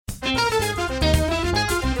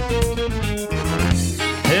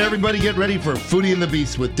everybody, get ready for Foodie and the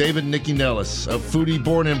Beast with David and Nikki Nellis. A foodie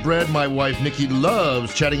born and bred, my wife Nikki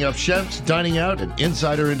loves chatting up chefs, dining out, and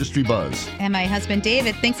insider industry buzz. And my husband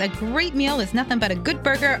David thinks a great meal is nothing but a good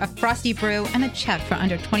burger, a frosty brew, and a check for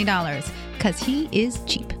under $20. Because he is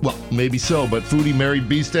cheap. Well, maybe so, but foodie married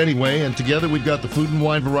beast anyway, and together we've got the Food and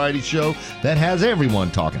Wine Variety Show that has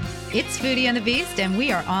everyone talking. It's Foodie and the Beast, and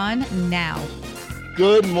we are on now.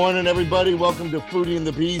 Good morning, everybody. Welcome to Foodie and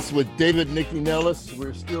the Beast with David and Nikki Nellis.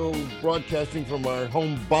 We're still broadcasting from our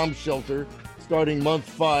home bomb shelter, starting month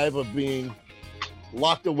 5 of being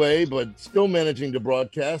locked away, but still managing to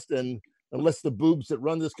broadcast. And unless the boobs that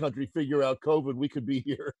run this country figure out COVID, we could be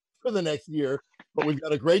here for the next year. But we've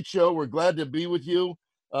got a great show. We're glad to be with you.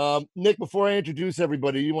 Nick, before I introduce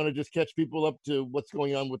everybody, you want to just catch people up to what's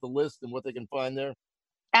going on with the list and what they can find there?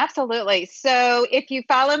 Absolutely. So if you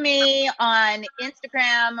follow me on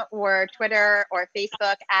Instagram or Twitter or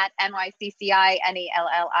Facebook at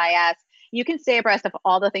NYCCINELLIS, you can stay abreast of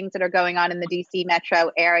all the things that are going on in the DC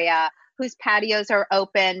metro area, whose patios are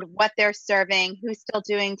open, what they're serving, who's still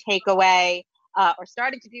doing takeaway or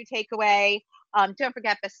starting to do takeaway. Don't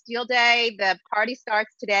forget Bastille Day. The party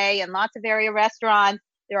starts today in lots of area restaurants.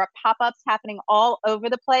 There are pop-ups happening all over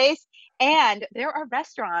the place. And there are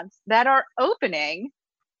restaurants that are opening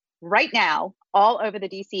right now all over the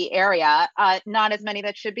DC area. Not as many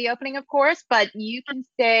that should be opening, of course, but you can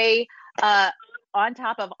stay on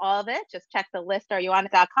top of all of it. Just check the list,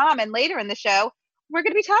 areyouonit.com. And later in the show, we're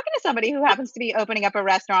going to be talking to somebody who happens to be opening up a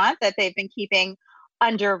restaurant that they've been keeping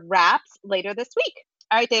under wraps later this week.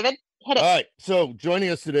 All right, David, hit it. All right. So joining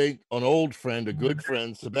us today, an old friend, a good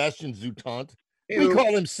friend, Sebastian Zoutant. We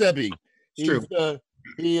call him Sebi. It's true.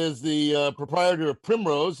 He is the proprietor of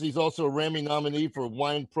Primrose. He's also a Rammy nominee for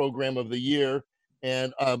Wine Program of the Year.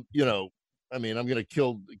 And, I'm going to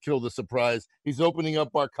kill the surprise. He's opening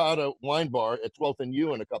up Barcata Wine Bar at 12th and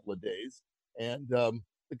U in a couple of days. And the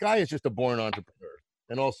guy is just a born entrepreneur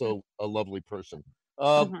and also a lovely person.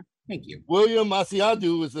 Thank you. William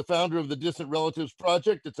Asiadu is the founder of the Distant Relatives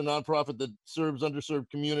Project. It's a nonprofit that serves underserved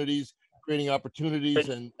communities, creating opportunities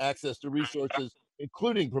and access to resources,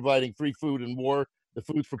 including providing free food in war. The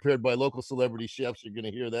food's prepared by local celebrity chefs. You're going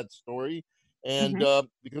to hear that story. And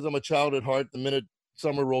because I'm a child at heart, the minute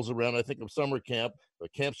summer rolls around, I think of summer camp.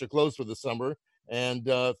 But camps are closed for the summer. And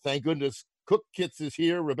thank goodness Cook Kits is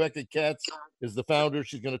here. Rebecca Katz is the founder.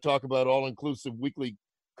 She's going to talk about all-inclusive weekly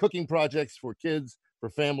cooking projects for kids, for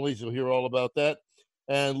families. You'll hear all about that.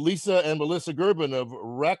 And Lisa and Melissa Gerben of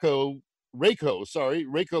Rayco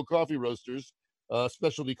Coffee Roasters,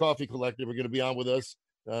 specialty coffee collective, are going to be on with us.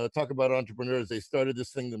 Talk about entrepreneurs. They started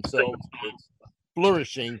this thing themselves. It's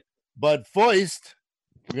flourishing. But first,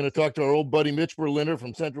 we're going to talk to our old buddy Mitch Berliner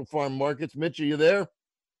from Central Farm Markets. Mitch, are you there?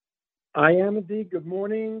 I am indeed. Good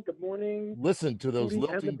morning. Good morning. Listen to those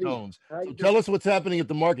lilting tones. So tell us what's happening at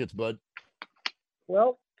the markets, bud.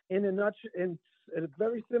 Well, in a nutshell,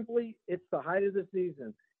 very simply, it's the height of the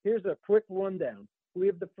season. Here's a quick rundown. We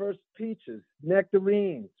have the first peaches,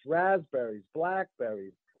 nectarines, raspberries,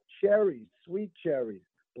 blackberries, cherries, sweet cherries,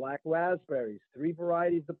 black raspberries, 3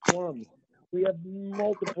 varieties of plums. We have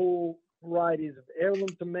multiple varieties of heirloom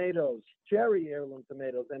tomatoes, cherry heirloom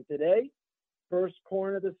tomatoes. And today, first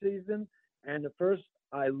corn of the season, and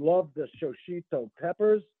I love the Shoshito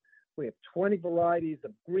peppers. We have 20 varieties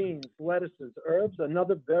of greens, lettuces, herbs.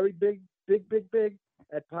 Another very big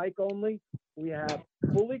at Pike only. We have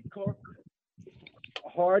fully cooked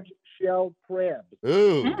hard shell crabs.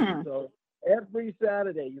 Ooh. So every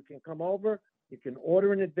Saturday you can come over, you can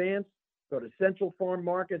order in advance, go to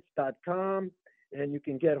centralfarmmarkets.com, and you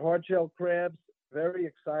can get hard shell crabs. Very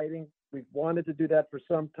exciting. We've wanted to do that for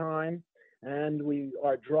some time. And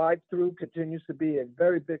our drive-through continues to be a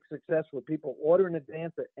very big success where people order in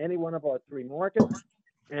advance at any one of our 3 markets.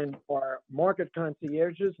 And our market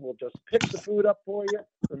concierges will just pick the food up for you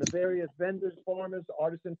from the various vendors, farmers,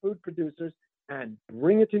 artisan food producers, and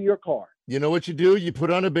bring it to your car. You know what you do? You put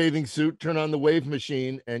on a bathing suit, turn on the wave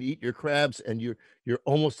machine, and eat your crabs, and you're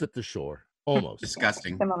almost at the shore. Almost.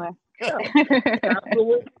 Disgusting. Similar. Yeah,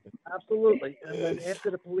 absolutely. And then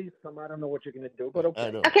after the police come, I don't know what you're going to do, but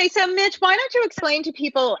okay. Okay, so Mitch, why don't you explain to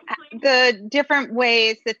people the different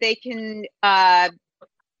ways that they can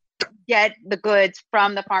get the goods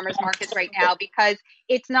from the farmers markets right now? Because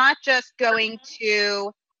it's not just going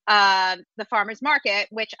to the farmers market,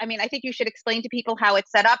 which, I think you should explain to people how it's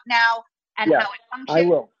set up now and how it functions. I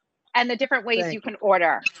will. And the different ways you can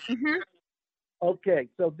order. Mm-hmm. Okay,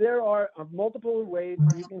 so there are multiple ways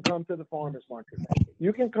you can come to the farmers market.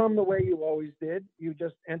 You can come the way you always did. You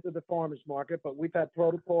just enter the farmers market, but we've had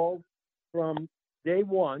protocols from day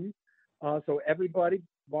one. So everybody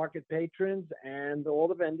market patrons and all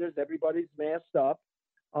the vendors. Everybody's masked up.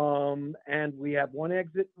 And we have one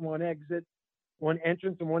entrance and one exit.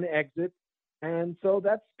 And so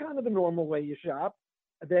that's kind of the normal way you shop.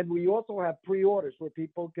 Then we also have pre-orders where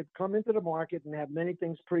people could come into the market and have many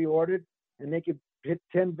things pre-ordered, and they could hit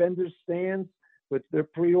 10 vendors stands with their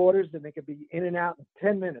pre-orders, and they could be in and out in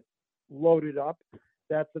 10 minutes, loaded up.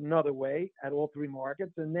 That's another way at all three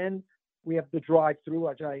markets. And then we have the drive-through,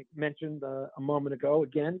 which I mentioned a moment ago.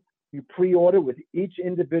 Again, you pre-order with each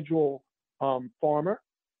individual farmer,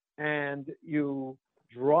 and you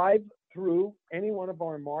drive through any one of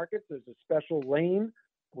our markets. There's a special lane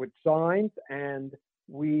with signs, and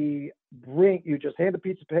you just hand a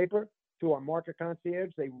piece of paper to our market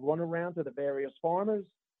concierge. They run around to the various farmers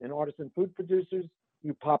and artisan food producers.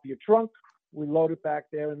 You pop your trunk, we load it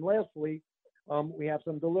back there. And lastly, we have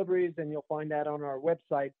some deliveries, and you'll find that on our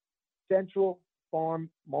website,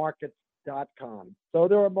 centralfarmmarkets.com. So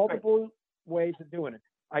there are multiple ways of doing it.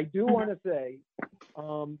 I do want to say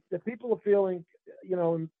that people are feeling,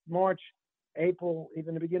 in March, April,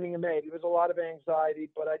 even the beginning of May, there was a lot of anxiety,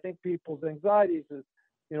 but I think people's anxieties has,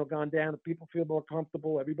 gone down. People feel more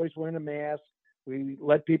comfortable. Everybody's wearing a mask. We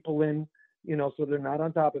let people in, so they're not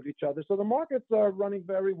on top of each other. So the markets are running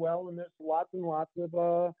very well, and there's lots and lots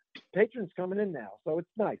of patrons coming in now. So it's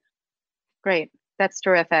nice. Great. That's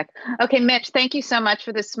terrific. Okay, Mitch, thank you so much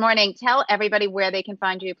for this morning. Tell everybody where they can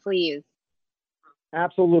find you, please.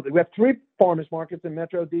 Absolutely. We have 3 farmers markets in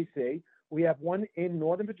Metro DC. We have one in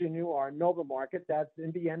Northern Virginia, our Nova Market. That's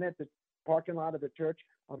in Vienna at the parking lot of the Church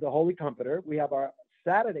of the Holy Comforter. We have our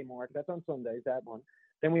Saturday market. That's on Sundays, that one.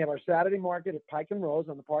 Then we have our Saturday market at Pike and Rose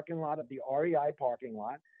on the parking lot of the REI parking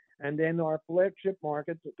lot. And then our flagship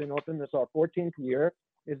market, it's been open, this is our 14th year,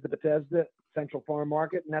 is the Bethesda Central Farm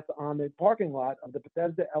Market, and that's on the parking lot of the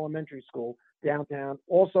Bethesda Elementary School downtown,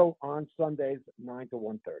 also on Sundays, 9 to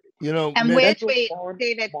 1:30. And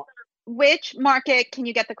David, which market can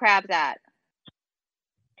you get the crabs at?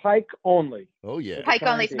 Pike only. Oh, yeah. Pike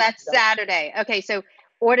only, so that's Saturday. Okay, so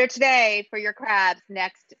order today for your crabs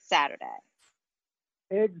next Saturday.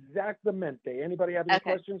 Exactamente. Anybody have any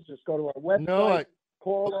questions? Just go to our website,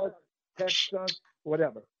 call us, text us,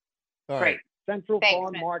 whatever. All right.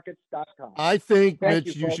 CentralFarmMarkets.com. I think,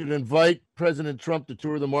 Mitch, you should invite President Trump to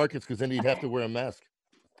tour the markets, because then he'd have to wear a mask.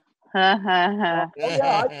 I'll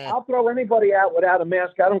throw anybody out without a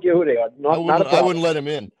mask. I don't care who they are. I wouldn't let him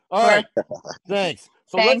in. All right. Thanks.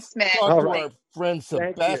 So Thanks, let's talk to our friend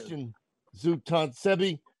Sebastian Zoutant.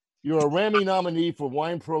 Sebi, you're a Rammy nominee for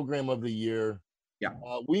Wine Program of the Year. Yeah.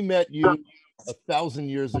 We met you 1,000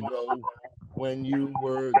 years ago when you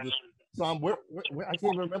were where I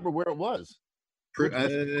can't remember where it was.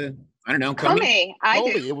 I don't know. Comey.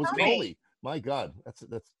 It was Comey. My God, that's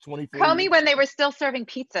 24. Comey when they were still serving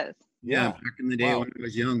pizzas. Yeah, back in the day when I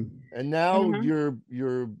was young. And now you're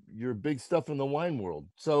big stuff in the wine world.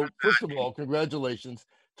 So first of all, congratulations.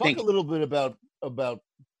 Talk a little bit about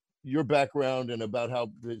your background and about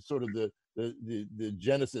how the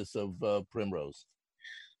genesis of Primrose.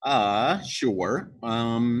 Sure.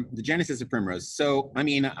 The genesis of Primrose. So, I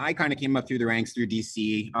mean, I kind of came up through the ranks through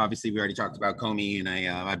DC. Obviously, we already talked about Comey, and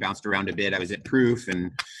I bounced around a bit. I was at Proof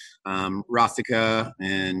and Rustica,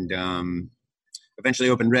 and eventually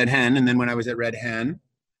opened Red Hen. And then when I was at Red Hen,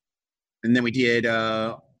 and then we did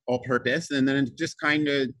All Purpose, and then it just kind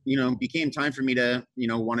of, became time for me to,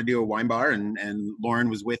 want to do a wine bar, and Lauren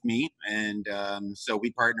was with me, and so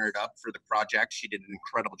we partnered up for the project. She did an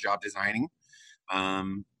incredible job designing.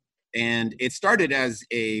 And it started as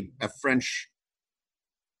a French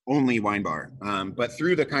only wine bar. But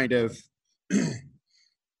through the kind of,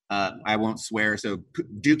 I won't swear, so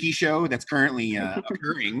Dookie show that's currently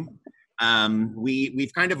occurring,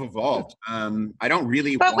 we've kind of evolved. I don't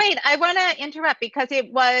really. But wait, I want to interrupt because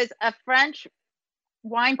it was a French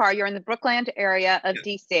wine bar. You're in the Brookland area of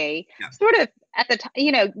DC. Sort of at the time,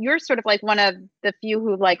 you're sort of like one of the few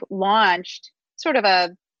who launched sort of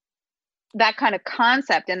that kind of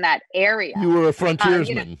concept in that area. You were a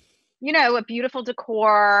frontiersman. A beautiful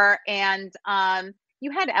decor, and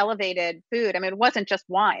you had elevated food. I mean, it wasn't just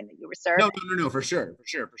wine that you were serving. No, for sure.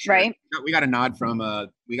 Right. We got a nod from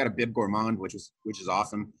we got a Bib Gourmand, which is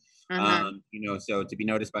awesome. So to be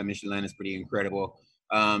noticed by Michelin is pretty incredible.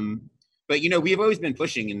 But we've always been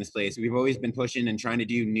pushing in this place. We've always been pushing and trying to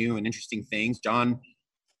do new and interesting things. John,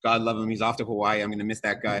 God love him, he's off to Hawaii. I'm going to miss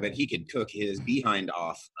that guy, but he could cook his behind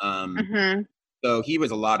off. So he was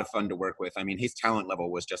a lot of fun to work with. I mean, his talent level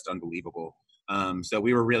was just unbelievable. So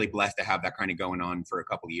we were really blessed to have that kind of going on for a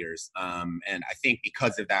couple of years. And I think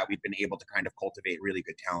because of that, we've been able to kind of cultivate really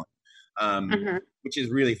good talent, which is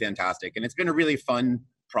really fantastic. And it's been a really fun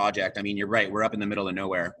project. I mean, you're right. We're up in the middle of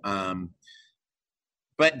nowhere.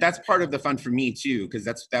 But that's part of the fun for me too, because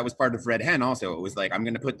that was part of Red Hen also. It was like, I'm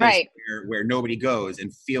going to put this where nobody goes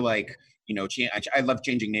and feel like, you know, I love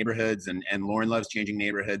changing neighborhoods, and Lauren loves changing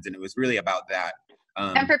neighborhoods. And it was really about that.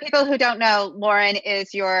 And for people who don't know, Lauren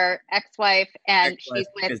is your ex-wife, and she's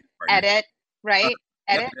with Edit, right?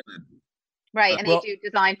 Edit? Yep. Right, and they do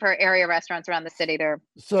design for area restaurants around the city. They're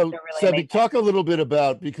really Sebi, talk a little bit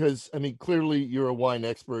about, because I mean, clearly you're a wine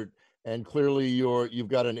expert, and clearly you've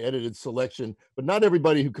got an edited selection, but not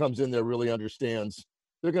everybody who comes in there really understands.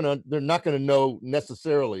 They're not gonna know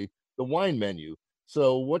necessarily the wine menu.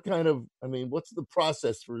 So what's the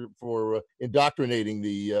process for indoctrinating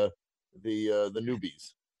the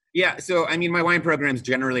newbies? Yeah, so I mean, my wine programs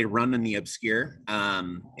generally run in the obscure.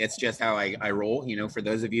 It's just how I roll. You know, for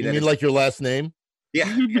those of you that like your last name.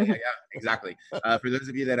 Yeah, exactly. For those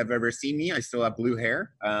of you that have ever seen me, I still have blue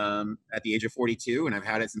hair at the age of 42, and I've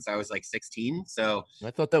had it since I was like 16. So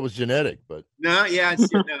I thought that was genetic, but no, yeah,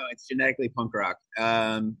 it's genetically punk rock.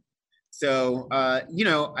 So you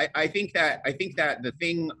know, I think that the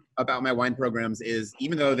thing about my wine programs is,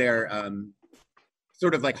 even though they're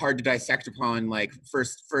sort of like hard to dissect upon like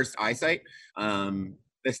first eyesight,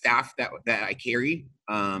 the staff that I carry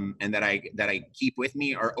and that I keep with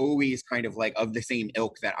me are always kind of like of the same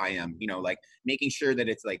ilk that I am, you know, like making sure that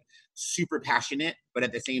it's like super passionate, but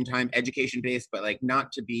at the same time education based, but like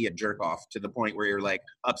not to be a jerk off to the point where you're like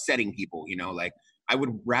upsetting people, you know. Like I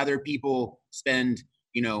would rather people spend,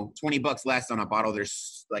 you know, $20 less on a bottle they're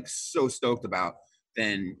like so stoked about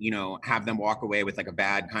than, you know, have them walk away with like a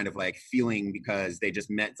bad kind of like feeling because they just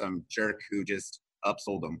met some jerk who just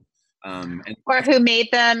upsold them. Or who made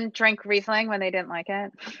them drink Riesling when they didn't like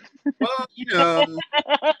it. Well, you know,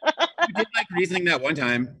 she did like Riesling that one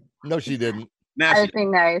time. No, she didn't. That would be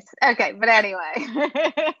nice. Okay, but anyway.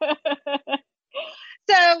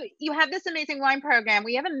 So you have this amazing wine program.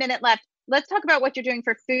 We have a minute left. Let's talk about what you're doing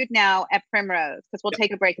for food now at Primrose, because we'll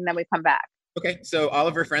take a break and then we come back. Okay, so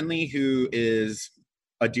Oliver Friendly, who is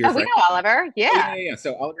a dear friend. We know Oliver. Yeah. Yeah.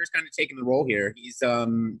 So Oliver's kind of taking the role here. He's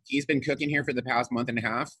been cooking here for the past month and a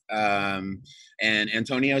half. And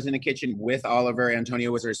Antonio's in the kitchen with Oliver.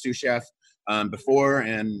 Antonio was our sous chef before,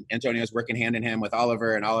 and Antonio's working hand in hand with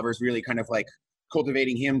Oliver, and Oliver's really kind of like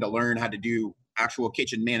cultivating him to learn how to do actual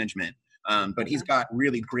kitchen management. But he's got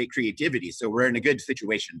really great creativity, so we're in a good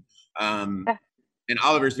situation. And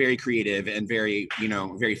Oliver's very creative and very, you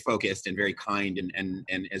know, very focused and very kind, and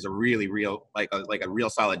is a really real, like a real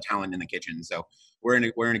solid talent in the kitchen. So we're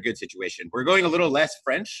in a good situation. We're going a little less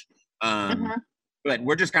French, but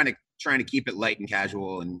we're just kind of trying to keep it light and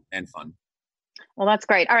casual and fun. Well, that's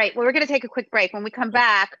great. All right. Well, we're going to take a quick break. When we come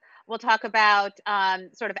back, we'll talk about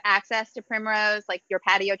sort of access to Primrose, like your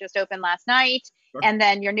patio just opened last night, and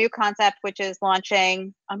then your new concept, which is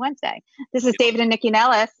launching on Wednesday. This is David and Nikki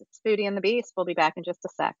Nellis. It's Foodie and the Beast. We'll be back in just a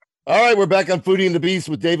sec. All right, we're back on Foodie and the Beast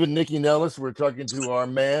with David and Nikki Nellis. We're talking to our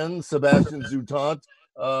man, Sebastian Zootant.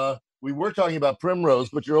 We were talking about Primrose,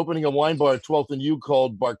 but you're opening a wine bar at 12th and U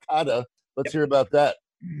called Barcata. Let's hear about that.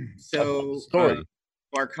 So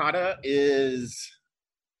Barcata is...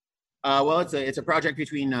 well, it's a project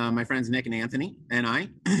between my friends Nick and Anthony and I.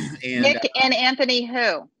 And, Nick and Anthony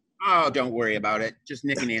who? Oh, don't worry about it. Just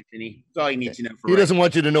Nick and Anthony. That's all you need to know. He doesn't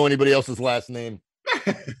want you to know anybody else's last name.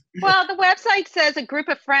 Well, the website says a group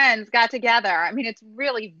of friends got together. I mean, it's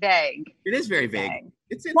really vague. It is very vague.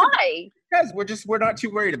 It's Why? Because we're not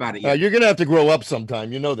too worried about it yet. You're gonna have to grow up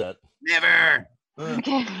sometime. You know that. Never.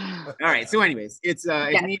 Okay. All right. So, anyways, it's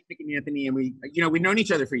me, Nick, and Anthony, and we've known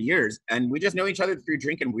each other for years, and we just know each other through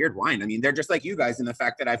drinking weird wine. I mean, they're just like you guys in the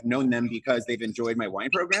fact that I've known them because they've enjoyed my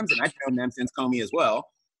wine programs, and I've known them since Comey as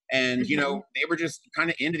well. And you know, they were just kind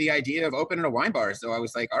of into the idea of opening a wine bar. So I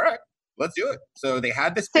was like, all right, let's do it. So they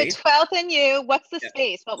had the space. So 12th and U. What's the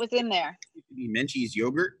space? What was in there? It could be Menchie's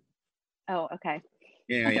yogurt. Oh, okay.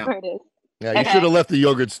 Yeah. There it is. Yeah, you should have left the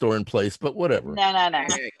yogurt store in place, but whatever. No.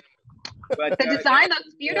 Okay. But, the design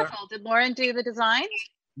looks beautiful. Did Lauren do the design?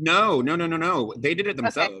 No. They did it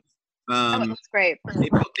themselves. Okay. It looks great. They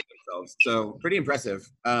built it themselves, so pretty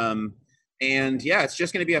impressive. And yeah, it's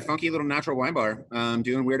just going to be a funky little natural wine bar,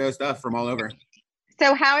 doing weirdo stuff from all over.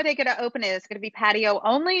 So how are they going to open it? Is it going to be patio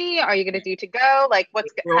only? Are you going to do to go? Like, how's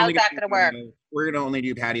that going to work? We're going to only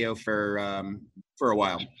do patio for a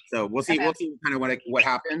while. So we'll see. Okay. We'll see kind of what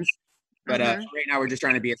happens. But right now, we're just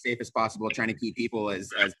trying to be as safe as possible, trying to keep people as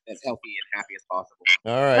healthy and happy as possible.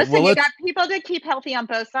 All right. Listen, you got people to keep healthy on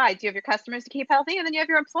both sides. You have your customers to keep healthy, and then you have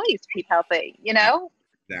your employees to keep healthy. You know.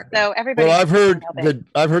 Exactly. So everybody. Well,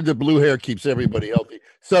 I've heard that blue hair keeps everybody healthy.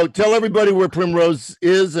 So tell everybody where Primrose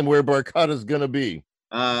is and where Barcata is going to be.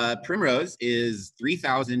 Primrose is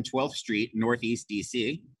 3012th Street, Northeast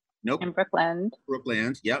DC. Nope. In Brookland.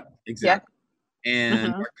 Brookland. Yep, exactly.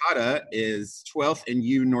 And Arcata is 12th and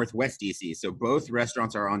U Northwest DC. So both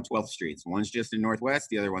restaurants are on 12th Streets. One's just in Northwest,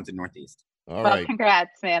 the other one's in Northeast. All Well, right.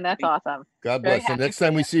 congrats, man. That's awesome. God Very bless. So happy next for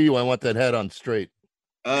time we you. see you, I want that head on straight.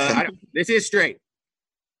 This is straight.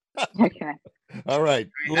 Okay. All right.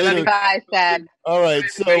 I love you. Bye, Seb. All right.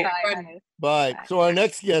 So Bye, honey. bye. So our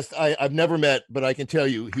next guest, I've never met, but I can tell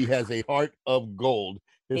you he has a heart of gold.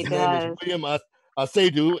 His He name is does. William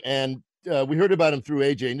Asedu, and we heard about him through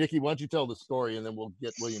AJ. Nikki, why don't you tell the story, and then we'll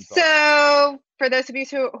get William talking. So, for those of you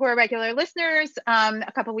who are regular listeners,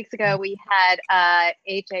 a couple weeks ago we had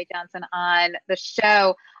AJ Johnson on the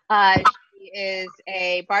show. She is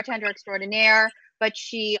a bartender extraordinaire, but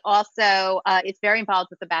she also is very involved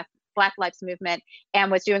with the Black Lives Movement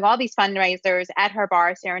and was doing all these fundraisers at her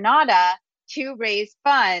bar, Serenata, to raise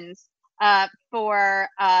funds for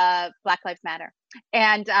Black Lives Matter.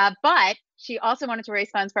 And but she also wanted to raise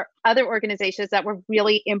funds for other organizations that were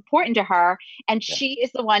really important to her. And she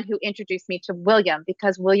is the one who introduced me to William,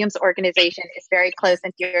 because William's organization is very close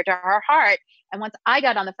and dear to her heart. And once I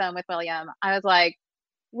got on the phone with William, I was like,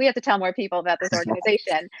 we have to tell more people about this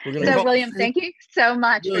organization. So William, thank you so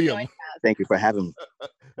much for joining us. Thank you for having me. All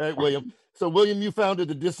right, William. So William, you founded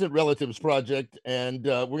the Distant Relatives Project, and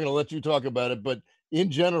we're going to let you talk about it. But in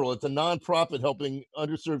general, it's a nonprofit helping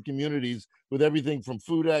underserved communities with everything from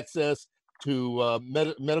food access to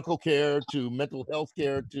medical care to mental health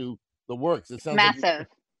care to the works. It sounds massive. Like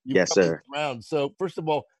yes, sir. Around. So first of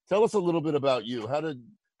all, tell us a little bit about you.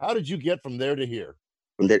 How did you get from there to here?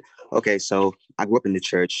 From there, okay, so I grew up in the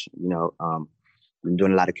church. Been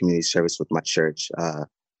doing a lot of community service with my church.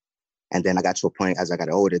 And then I got to a point as I got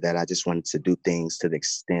older that I just wanted to do things to the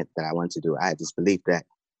extent that I wanted to do. I had this belief that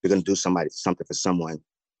if you're going to do something for someone,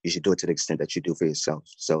 you should do it to the extent that you do for yourself.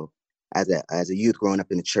 So as a youth growing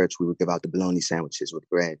up in the church, we would give out the bologna sandwiches with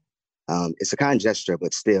bread. It's a kind gesture,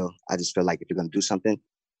 but still, I just feel like if you're going to do something,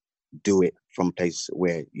 do it from a place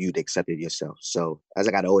where you'd accept it yourself. So as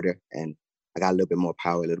I got older and I got a little bit more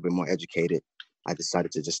power, a little bit more educated, I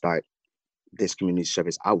decided to just start this community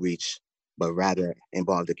service outreach, but rather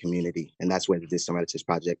involve the community. And that's where the Distant Relatives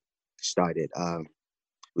Project started.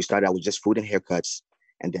 We started out with just food and haircuts,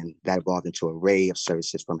 and then that evolved into an array of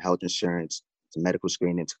services from health insurance to medical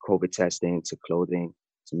screening to COVID testing to clothing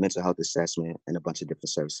to mental health assessment and a bunch of different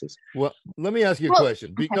services. Well, let me ask you a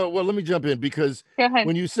question. Let me jump in, because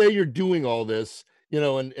when you say you're doing all this,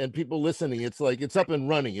 and people listening, it's like it's up and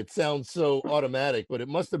running. It sounds so automatic, but it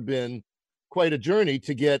must have been quite a journey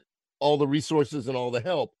to get all the resources and all the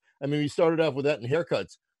help. I mean, we started off with that in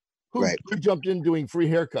haircuts. Who jumped in doing free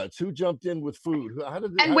haircuts? Who jumped in with food? How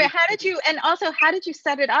did you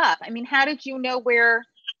set it up? I mean, how did you know where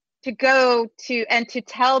to go to and to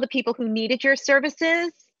tell the people who needed your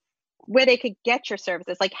services where they could get your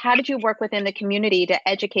services? Like, how did you work within the community to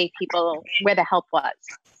educate people where the help was?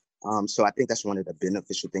 So I think that's one of the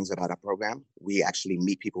beneficial things about our program. We actually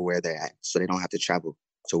meet people where they're at, so they don't have to travel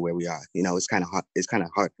to where we are. It's kind of hard. It's kind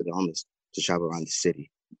of hard for the homeless to travel around the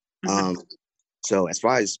city. So as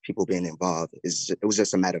far as people being involved, it was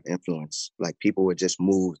just a matter of influence. Like, people were just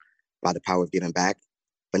moved by the power of giving back.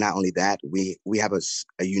 But not only that, we have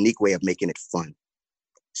a unique way of making it fun.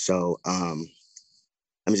 So let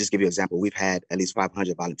me just give you an example. We've had at least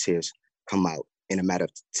 500 volunteers come out in a matter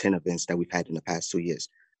of 10 events that we've had in the past 2 years,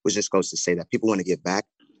 which just goes to say that people want to give back,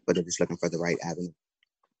 but they're just looking for the right avenue.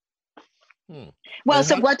 Well,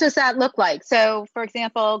 so what does that look like? So, for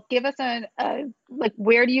example, give us like,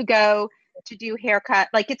 where do you go to do haircut?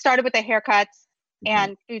 Like, it started with the haircuts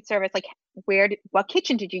and food service. Like, what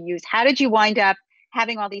kitchen did you use? How did you wind up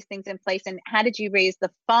having all these things in place, and how did you raise the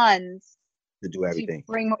funds to do everything?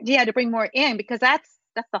 To bring more in, because that's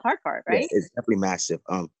the hard part, right? Yes, it's definitely massive.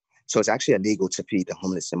 So it's actually illegal to feed the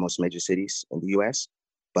homeless in most major cities in the U.S.,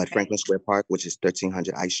 but Franklin Square Park, which is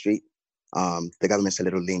 1300 I Street, the government's a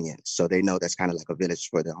little lenient, so they know that's kind of like a village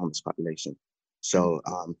for the homeless population. So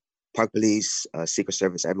Park Police, Secret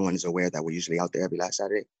Service, everyone is aware that we're usually out there every last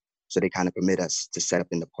Saturday, so they kind of permit us to set up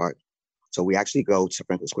in the park. So we actually go to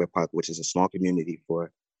Franklin Square Park, which is a small community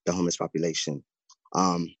for the homeless population.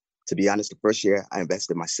 To be honest, the first year I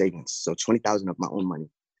invested my savings, so $20,000 of my own money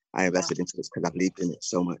I invested into this because I believed in it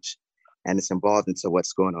so much, and it's involved into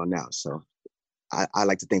what's going on now. So I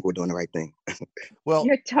like to think we're doing the right thing. Well,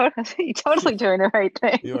 you're totally doing the right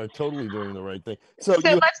thing. You are totally doing the right thing. So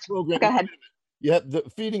go ahead. You have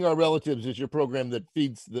Feeding Our Relatives is your program that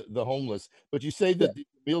feeds the homeless, but you say that the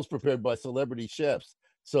meals prepared by celebrity chefs.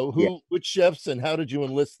 So which chefs, and how did you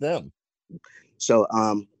enlist them? So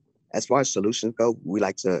as far as solutions go, we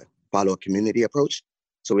like to follow a community approach.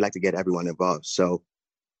 So we like to get everyone involved. So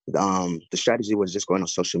the strategy was just going on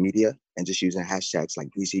social media and just using hashtags like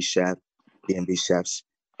DC Chef, DMV Chefs.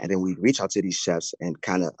 And then we reach out to these chefs and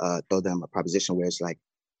kind of throw them a proposition where it's like,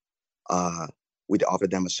 we'd offer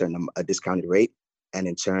them a discounted rate. And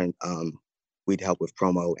in turn, we'd help with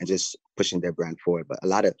promo and just pushing their brand forward. But a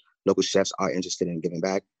lot of local chefs are interested in giving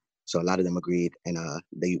back. So a lot of them agreed, and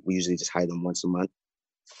we usually just hire them once a month,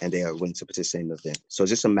 and they are willing to participate in the event. So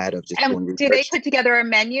it's just a matter of just doing research. Do they put together a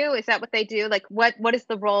menu? Is that what they do? Like, what is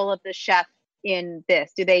the role of the chef in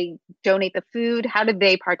this? Do they donate the food? How do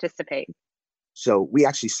they participate? So we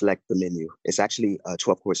actually select the menu. It's actually a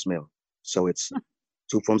 12-course meal. So it's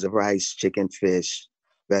 2 forms of rice, chicken, fish,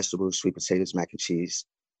 vegetables, sweet potatoes, mac and cheese,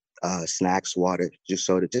 snacks, water, juice,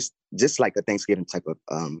 soda, just like a Thanksgiving type of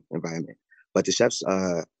environment. But the chefs,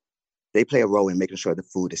 they play a role in making sure the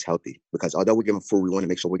food is healthy, because although we're giving food, we want to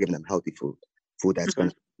make sure we're giving them healthy food that's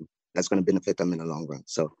going to benefit them in the long run.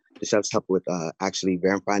 So the chefs help with actually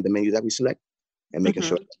verifying the menu that we select and making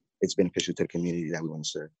sure it's beneficial to the community that we want to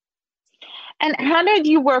serve. And how did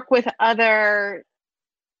you work with other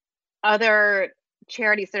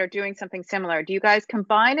charities that are doing something similar? Do you guys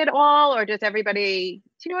combine it all, or does everybody?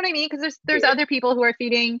 Do you know what I mean? Because there's other people who are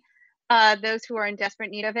feeding those who are in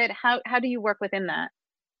desperate need of it. How do you work within that?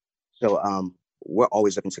 So we're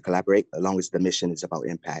always looking to collaborate, as long as the mission is about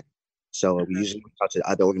impact. So we usually reach out to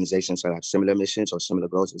other organizations that have similar missions or similar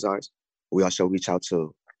goals as ours. We also reach out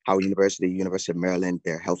to Howard University, University of Maryland,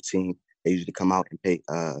 their health team. They usually come out and pay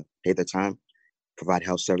their time, provide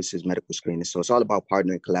health services, medical screening. So it's all about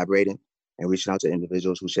partnering, collaborating, and reaching out to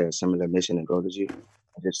individuals who share a similar mission and goal as you,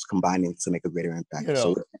 and just combining to make a greater impact. You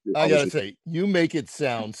know, I gotta say, you make it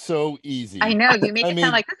sound so easy. I know, you make it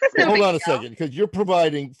sound like this is no hold on a second, because you're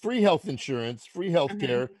providing free health insurance, free health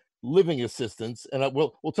care, living assistance, and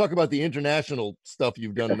we'll talk about the international stuff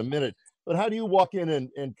you've done in a minute. But how do you walk in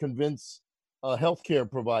and convince a healthcare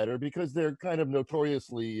provider, because they're kind of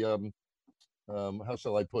notoriously, how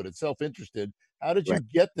shall I put it, self-interested? How did you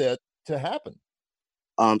get that to happen?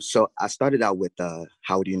 So I started out with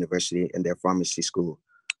Howard University and their pharmacy school.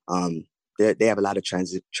 They have a lot of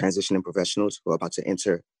transitioning professionals who are about to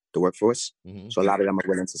enter the workforce. So a lot of them are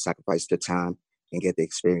willing to sacrifice their time and get the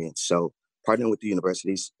experience. So partnering with the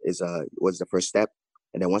universities was the first step.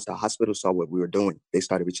 And then once the hospital saw what we were doing, they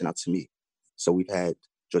started reaching out to me. So we've had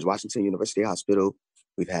George Washington University Hospital,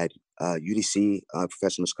 we've had UDC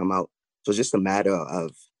professionals come out. So it's just a matter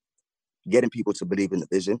of getting people to believe in the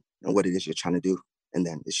vision and what it is you're trying to do. And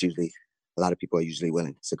then it's usually, a lot of people are usually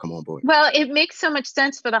willing to come on board. Well, it makes so much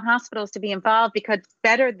sense for the hospitals to be involved, because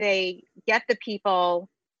better they get the people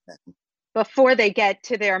before they get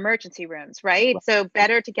to their emergency rooms, right? So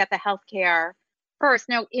better to get the healthcare first.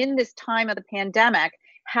 Now, in this time of the pandemic,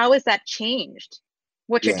 how has that changed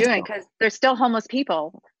what you're doing? Because there's still homeless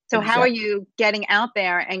people. So how are you getting out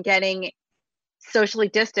there and getting socially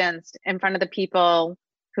distanced in front of the people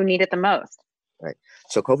who need it the most? Right.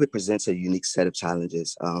 So COVID presents a unique set of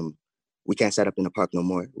challenges. We can't set up in the park no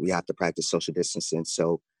more. We have to practice social distancing.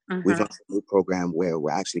 So we've launched a new program where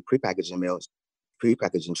we're actually prepackaging meals,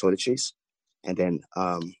 prepackaging toiletries, and then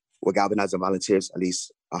we're galvanizing volunteers, at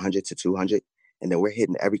least 100 to 200. And then we're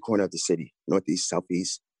hitting every corner of the city, northeast,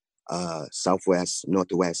 southeast, southwest,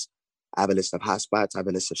 northwest. I have a list of hotspots. I have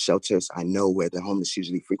a list of shelters. I know where the homeless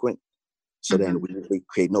usually frequent. So then we usually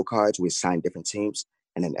create note cards. We assign different teams,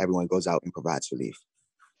 and then everyone goes out and provides relief.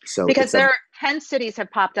 So because there are 10 cities have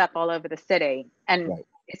popped up all over the city. And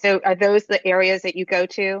so are those the areas that you go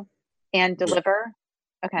to and deliver?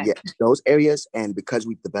 Okay. Yeah, those areas. And because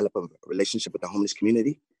we've developed a relationship with the homeless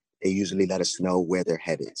community, they usually let us know where they're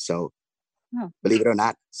headed. So believe it or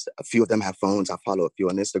not, a few of them have phones. I follow a few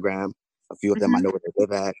on Instagram. A few of them I know where they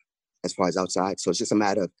live at as far as outside. So it's just a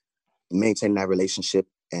matter of maintaining that relationship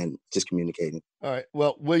and just communicating. All right.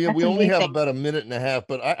 Well, William, we only have about a minute and a half,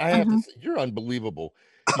 but I have to say, you're unbelievable.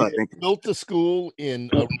 You built a school in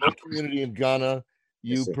a remote community in Ghana.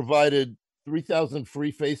 You provided 3,000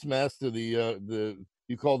 free face masks to the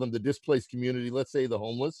you call them the displaced community, let's say the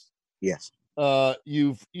homeless. Yes.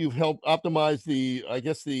 You've helped optimize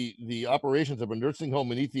the operations of a nursing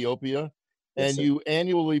home in Ethiopia, and you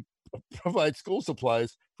annually provide school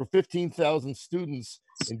supplies for 15,000 students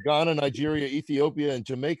in Ghana, Nigeria, Ethiopia, and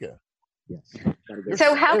Jamaica. Yes.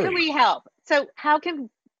 So how can we help? So how can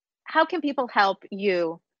people help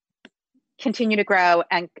you continue to grow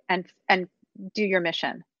and do your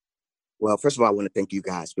mission? Well, first of all, I want to thank you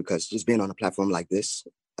guys, because just being on a platform like this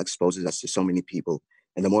exposes us to so many people.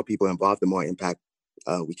 And the more people involved, the more impact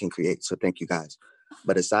we can create. So thank you guys.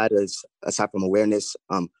 But aside from awareness,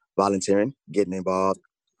 volunteering, getting involved,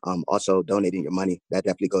 Also donating your money. That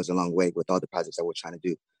definitely goes a long way with all the projects that we're trying to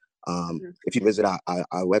do. If you visit our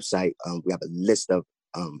website, we have a list of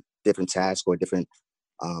different tasks or different,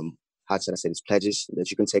 how should I say this, pledges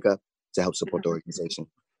that you can take up to help support the organization.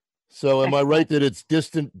 So am I right that it's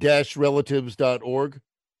distant-relatives.org?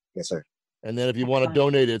 Yes, sir. And then if you want to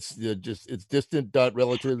donate, it's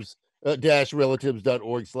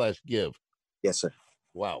distant.relatives.org/give. Yes, sir.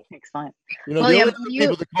 Wow. Excellent. You know, William, the only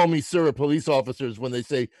people that call me sir are police officers when they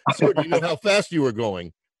say, "Sir, do you know how fast you were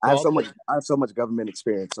going?" I have so much government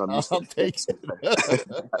experience. So I'll take it.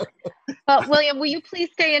 Well, William, will you please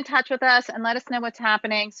stay in touch with us and let us know what's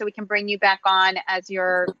happening so we can bring you back on as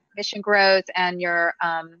your mission grows and your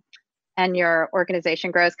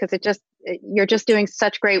organization grows, because you're just doing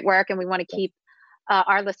such great work, and we want to keep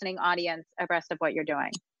our listening audience abreast of what you're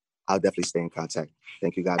doing. I'll definitely stay in contact.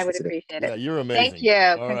 Thank you guys I for would today. appreciate it. Yeah, you're amazing. Thank you.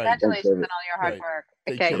 All right. Congratulations on all your hard work.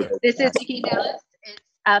 Take Okay, care. this is Nikki Nellis. It's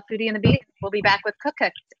Foodie and the Beast. We'll be back with Cook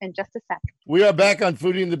Cooks in just a sec. We are back on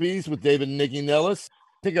Foodie and the Beast with David and Nikki Nellis.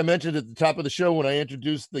 I think I mentioned at the top of the show when I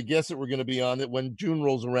introduced the guests that were going to be on that when June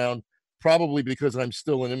rolls around, probably because I'm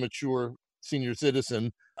still an immature senior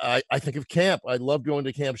citizen, I think of camp. I love going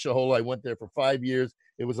to Camp Shahola. I went there for 5 years.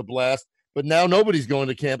 It was a blast. But now nobody's going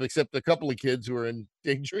to camp except a couple of kids who are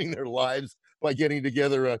endangering their lives by getting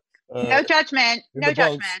together. No judgment. No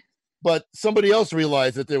judgment. But somebody else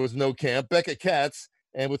realized that there was no camp, Becca Katz,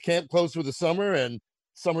 and with camp close for the summer and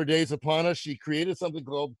summer days upon us, she created something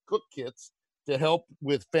called Cook Kits to help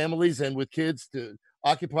with families and with kids to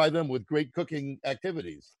occupy them with great cooking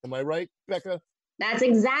activities. Am I right, Becca? That's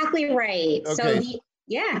exactly right. Okay. So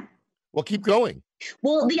yeah. Well, keep going.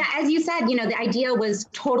 Well, as you said, the idea was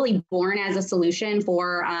totally born as a solution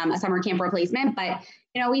for a summer camp replacement. But,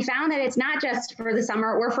 we found that it's not just for the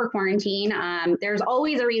summer or for quarantine. There's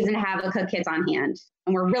always a reason to have a Cook Kits on hand.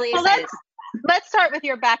 And we're really excited. Let's start with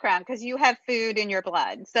your background, because you have food in your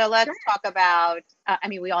blood. So let's talk about,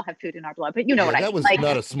 we all have food in our blood, but what I mean. That was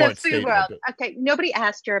not a smart statement. World. Okay, nobody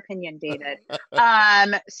asked your opinion, David.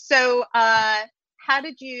 So how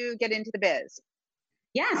did you get into the biz?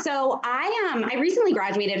 Yeah, so I recently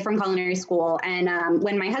graduated from culinary school, and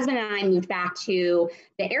when my husband and I moved back to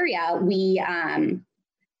the area, we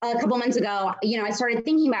a couple months ago, I started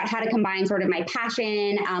thinking about how to combine sort of my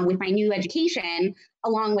passion with my new education,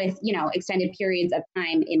 along with extended periods of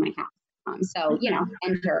time in my house. So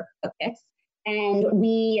enter Cook Kits, and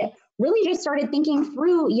we really just started thinking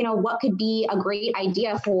through what could be a great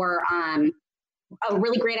idea for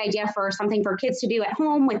something for kids to do at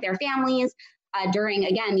home with their families. During,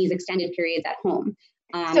 again, these extended periods at home.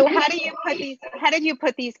 So how did you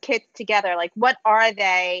put these kits together? Like, what are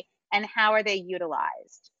they and how are they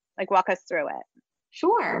utilized? Like, walk us through it.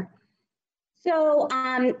 Sure. So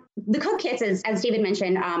the Cook Kits, as David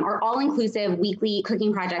mentioned, are all-inclusive weekly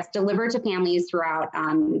cooking projects delivered to families throughout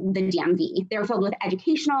the DMV. They're filled with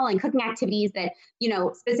educational and cooking activities that,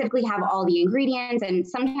 specifically have all the ingredients and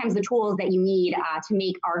sometimes the tools that you need to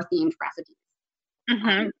make our themed recipes.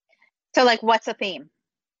 Mm-hmm. So, like, what's a theme?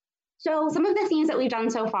 So some of the themes that we've done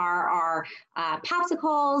so far are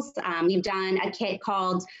popsicles. We've done a kit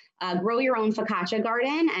called Grow Your Own Focaccia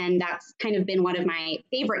Garden, and that's kind of been one of my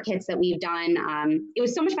favorite kits that we've done. It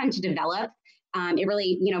was so much fun to develop. It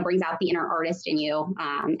really, brings out the inner artist in you.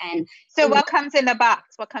 So what comes in the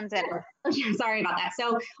box? What comes in? Oh, yeah, sorry about that.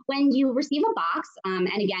 So when you receive a box, and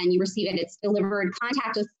again, you receive it, it's delivered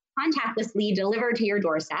contactlessly delivered to your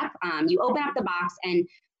doorstep. You open up the box and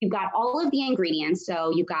you've got all of the ingredients.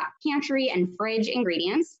 So you've got pantry and fridge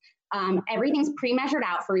ingredients. Everything's pre-measured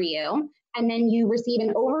out for you. And then you receive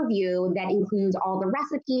an overview that includes all the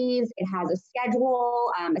recipes. It has a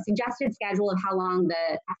schedule, a suggested schedule of how long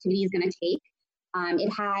the activity is going to take. It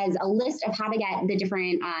has a list of how to get the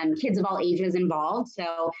different kids of all ages involved.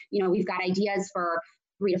 So, we've got ideas for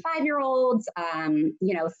 3 to 5 year olds,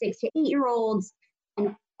 6 to 8 year olds,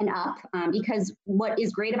 and up, because what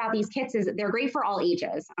is great about these kits is they're great for all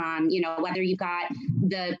ages. Whether you've got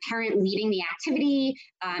the parent leading the activity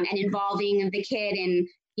and involving the kid in,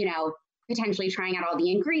 potentially trying out all the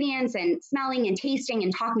ingredients and smelling and tasting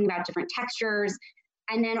and talking about different textures.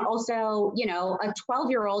 And then also, a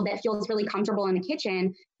 12-year-old that feels really comfortable in the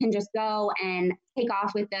kitchen can just go and take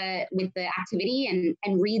off with the activity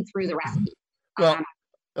and read through the recipe. Well,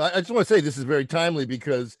 I just want to say this is very timely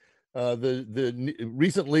because the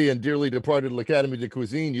recently and dearly departed L'Académie de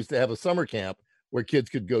Cuisine used to have a summer camp where kids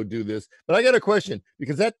could go do this. But I got a question,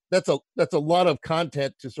 because that's a lot of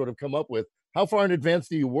content to sort of come up with. How far in advance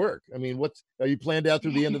do you work? I mean, are you planned out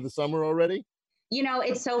through the end of the summer already?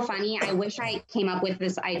 It's so funny. I wish I came up with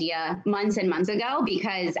this idea months and months ago,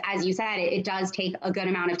 because as you said, it does take a good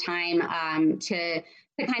amount of time to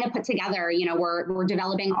to kind of put together. We're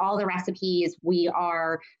developing all the recipes. We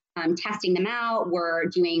are testing them out. We're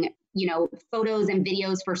doing, photos and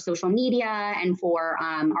videos for social media and for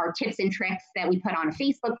our tips and tricks that we put on a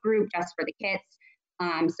Facebook group just for the kits.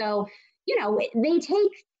 So, they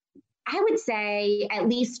take, I would say, at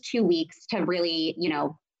least 2 weeks to really,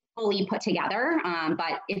 fully put together.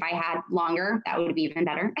 But if I had longer, that would be even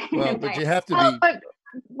better. Well, but you have to be.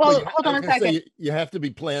 Hold on a second. You have to be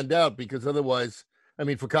planned out, because otherwise, I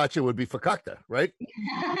mean, focaccia would be fakakta, right?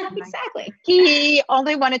 Exactly. He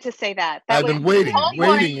only wanted to say that. I've been waiting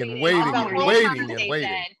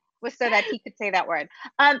was so that he could say that word.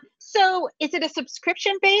 So is it a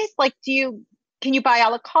subscription based? Like, can you buy a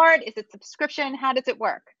la carte? Is it subscription? How does it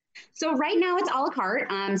work? So right now it's a la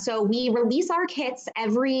carte. So we release our kits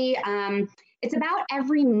it's about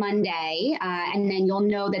every Monday, and then you'll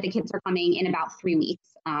know that the kits are coming in about 3 weeks.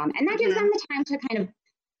 And that gives them the time to kind of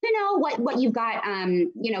know what you've got,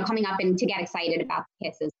 coming up, and to get excited about the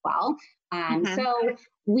kits as well. So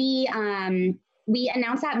we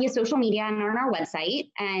announce that via social media and on our website.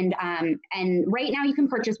 And right now you can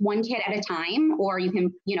purchase 1 kit at a time, or you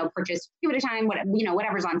can, purchase 2 at a time,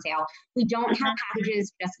 whatever's on sale. We don't have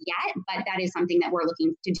packages just yet, but that is something that we're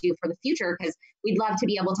looking to do for the future, because we'd love to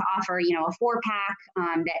be able to offer, a 4-pack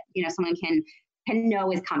that, someone can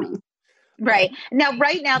know is coming. Right.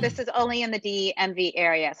 Right now, this is only in the DMV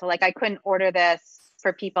area. So like, I couldn't order this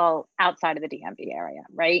for people outside of the DMV area,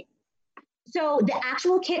 right? So the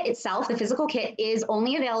actual kit itself, the physical kit, is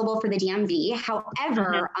only available for the DMV.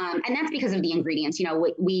 However, and that's because of the ingredients.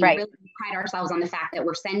 We really pride ourselves on the fact that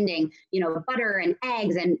we're sending, butter and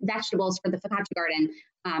eggs and vegetables for the focaccia garden.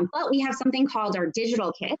 But we have something called our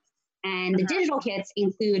digital kits, and the digital kits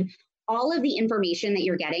include all of the information that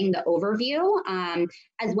you're getting, the overview,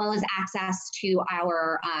 as well as access to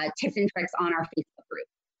our tips and tricks on our Facebook group.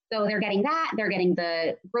 So they're getting that, they're getting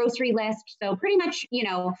the grocery list. So pretty much,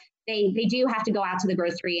 they do have to go out to the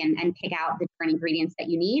grocery and pick out the different ingredients that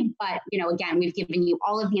you need. But, again, we've given you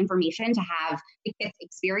all of the information to have the kits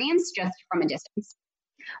experience just from a distance.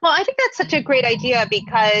 Well, I think that's such a great idea,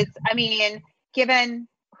 because, I mean, given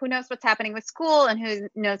who knows what's happening with school and who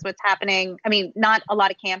knows what's happening. I mean, not a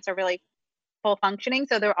lot of camps are really full functioning.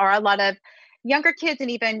 So there are a lot of younger kids and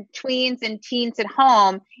even tweens and teens at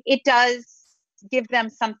home. It does give them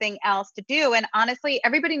something else to do. And honestly,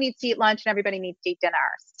 everybody needs to eat lunch and everybody needs to eat dinner.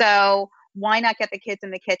 So why not get the kids in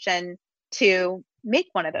the kitchen to make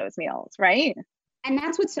one of those meals, right? And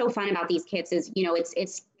that's what's so fun about these kits is,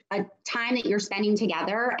 it's a time that you're spending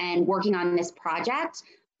together and working on this project,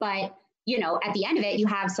 but at the end of it, you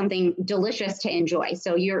have something delicious to enjoy.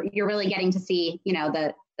 So you're really getting to see,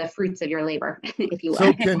 the fruits of your labor, if you will.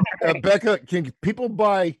 So can Becca, can people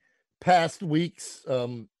buy past weeks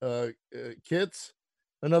kits?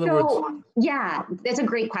 In other words, yeah, that's a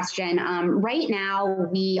great question. Right now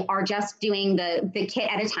we are just doing the kit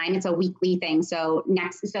at a time. It's a weekly thing. So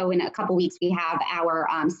in a couple weeks we have our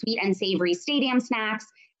sweet and savory stadium snacks.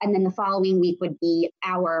 And then the following week would be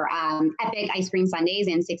our epic ice cream sundaes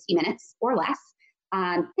in 60 minutes or less.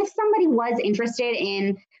 If somebody was interested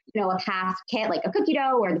in, a past kit like a cookie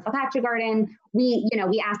dough or the focaccia garden, we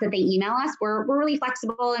ask that they email us. We're really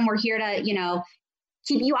flexible, and we're here to,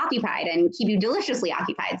 keep you occupied and keep you deliciously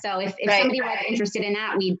occupied. So if somebody was interested in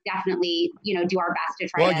that, we definitely, do our best to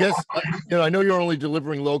try. Well, I guess, I know you're only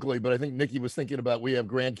delivering locally, but I think Nikki was thinking about, we have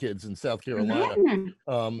grandkids in South Carolina.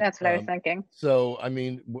 That's what I was thinking. So, I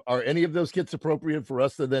mean, are any of those kits appropriate for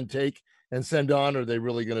us to then take and send on? Or are they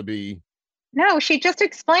really going to be? No, she just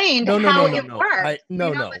explained how it works.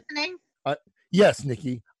 Listening? Yes,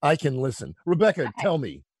 Nikki, I can listen. Rebecca, Okay. Tell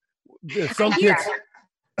me. Some kits.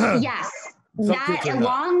 Yes. That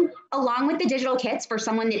along with the digital kits, for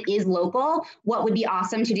someone that is local, what would be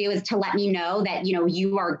awesome to do is to let me know that,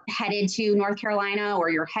 you are headed to North Carolina or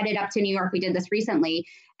you're headed up to New York. We did this recently.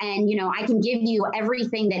 And, I can give you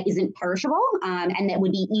everything that isn't perishable and that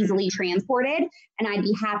would be easily transported. And I'd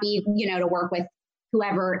be happy, to work with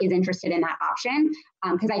whoever is interested in that option,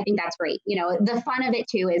 because I think that's great. The fun of it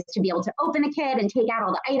too is to be able to open the kit and take out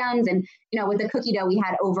all the items. And, with the cookie dough, we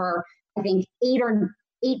had over, I think, 8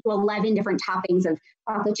 to 11 different toppings of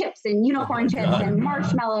chocolate chips and unicorn chips and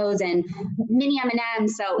marshmallows and mini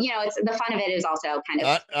M&Ms. So, it's the fun of it is also kind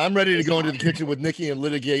of. I'm ready to go into the kitchen with Nikki and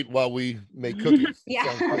litigate while we make cookies.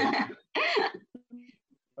 Yeah.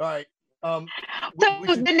 All right. So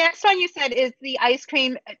the next one you said is the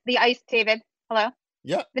David. Hello?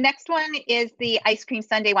 Yeah. The next one is the ice cream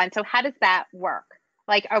sundae one. So how does that work?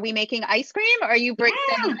 Like, are we making ice cream or are you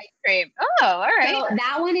sending ice cream? Oh, all right. So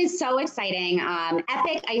that one is so exciting.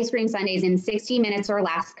 Epic ice cream sundaes in 60 minutes or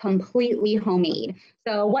less, completely homemade.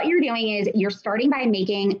 So what you're doing is you're starting by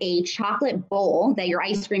making a chocolate bowl that your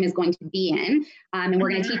ice cream is going to be in. And we're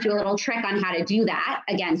going to teach you a little trick on how to do that.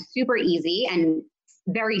 Again, super easy and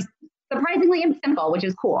very surprisingly simple, which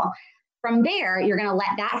is cool. From there, you're going to let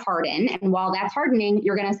that harden. And while that's hardening,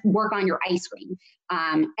 you're going to work on your ice cream.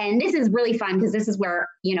 And this is really fun because this is where,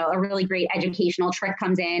 a really great educational trick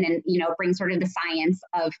comes in and, brings sort of the science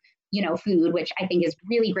of, food, which I think is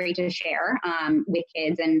really great to share with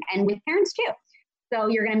kids and with parents too. So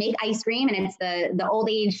you're going to make ice cream, and it's the old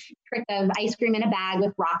age trick of ice cream in a bag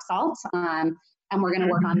with rock salt. And we're going to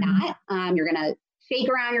work on that. You're going to shake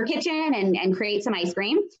around your kitchen and create some ice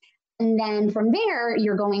cream. And then from there,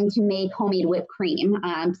 you're going to make homemade whipped cream.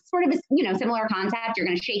 Sort of a similar concept. You're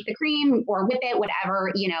going to shake the cream or whip it,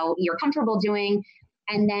 whatever you're comfortable doing.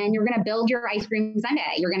 And then you're going to build your ice cream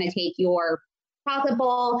sundae. You're going to take your chocolate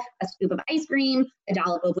bowl, a scoop of ice cream, a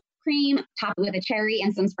dollop of whipped cream, top it with a cherry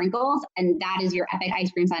and some sprinkles, and that is your epic ice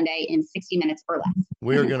cream sundae in 60 minutes or less.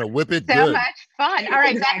 We're going to whip it So good. much fun. All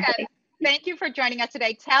right, Exactly. Becca, thank you for joining us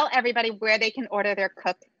today. Tell everybody where they can order their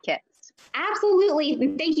cook kits.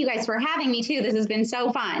 Absolutely. Thank you guys for having me too. This has been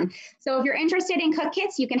so fun. So if you're interested in cook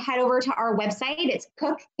kits, you can head over to our website. It's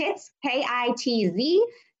cookkits, KITZ.com.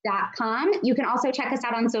 You can also check us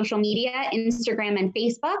out on social media, Instagram and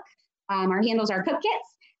Facebook. Our handles are cook kits.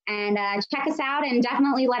 And check us out and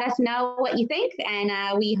definitely let us know what you think.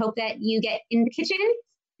 And we hope that you get in the kitchen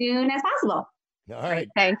soon as possible. All right.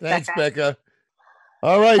 Thanks, Becca.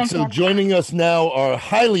 All right, Thanks, so Becca. joining us now are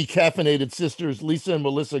highly caffeinated sisters, Lisa and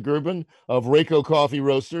Melissa Gerben of Rayco Coffee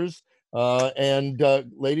Roasters.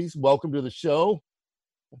 Ladies, welcome to the show.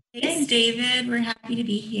 Thanks, David. We're happy to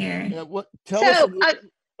be here. Tell us.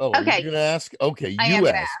 Okay. You're going to ask? Okay, I am you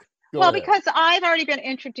gonna ask. Go Well, ahead. because I've already been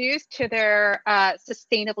introduced to their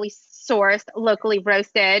sustainably sourced, locally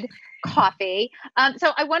roasted coffee.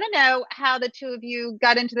 So I want to know how the two of you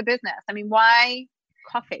got into the business. I mean, why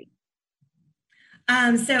coffee?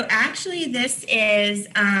 So actually this is,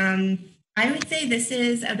 I would say this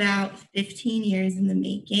is about 15 years in the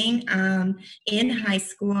making. In high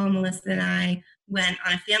school, Melissa and I went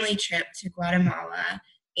on a family trip to Guatemala,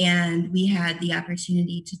 and we had the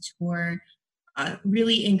opportunity to tour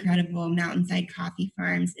really incredible mountainside coffee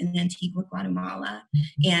farms in Antigua, Guatemala.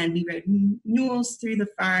 And we rode mules through the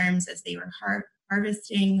farms as they were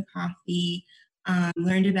harvesting the coffee,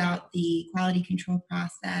 learned about the quality control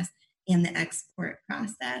process and the export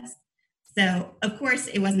process. So, of course,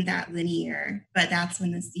 it wasn't that linear, but that's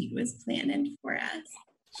when the seed was planted for us.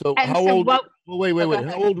 So, And how so old? what- Wait.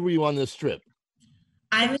 How old were you on this trip?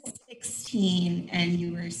 I was 16 and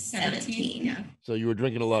you were 17. Yeah. So you were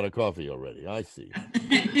drinking a lot of coffee already. I see.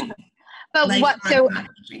 But Lifelong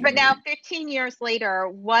coffee but now drinker. 15 years later,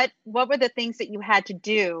 what were the things that you had to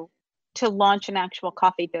do to launch an actual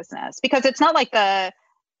coffee business? Because it's not like the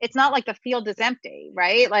field is empty,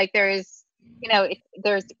 right? Like there's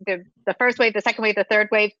the first wave, the second wave, the third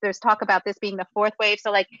wave. There's talk about this being the fourth wave.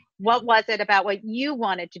 So like, what was it about what you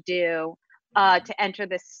wanted to do to enter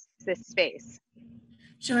this space?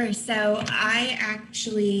 Sure. So I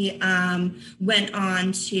actually went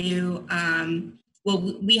on to,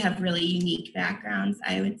 we have really unique backgrounds,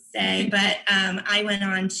 I would say, but I went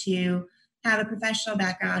on to have a professional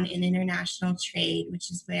background in international trade,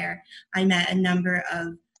 which is where I met a number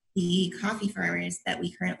of the coffee farmers that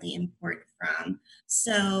we currently import from.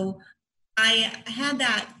 So I had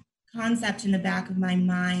that concept in the back of my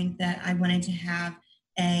mind that I wanted to have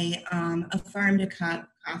a farm to cup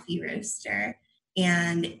coffee roaster.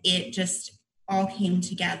 And it just all came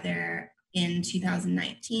together in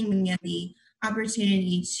 2019 when we had the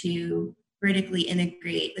opportunity to vertically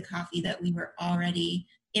integrate the coffee that we were already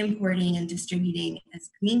importing and distributing as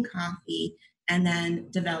green coffee, and then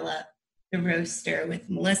develop the roaster with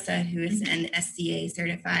Melissa, who is an SCA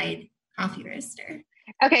certified coffee roaster.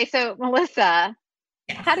 Okay, so Melissa,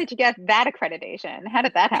 Yes. how did you get that accreditation? How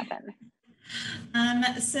did that happen?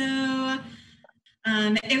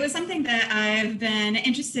 It was something that I've been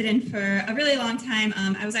interested in for a really long time.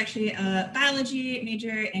 I was actually a biology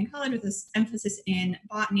major in college with this emphasis in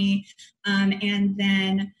botany. And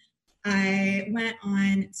then I went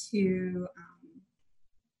on to,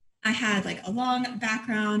 I had like a long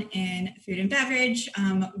background in food and beverage,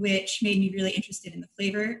 which made me really interested in the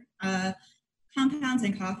flavor compounds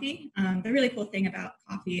in coffee. The really cool thing about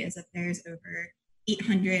coffee is that there's over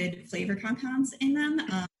 800 flavor compounds in them,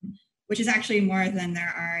 which is actually more than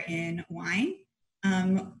there are in wine,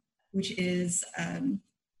 which is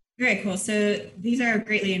Very cool. So these are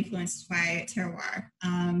greatly influenced by terroir.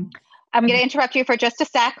 I'm going to interrupt you for just a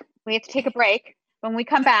sec. We have to take a break. When we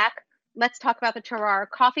come back, let's talk about the terroir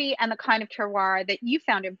coffee and the kind of terroir that you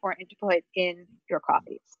found important to put in your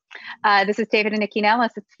coffees. This is David and Nikki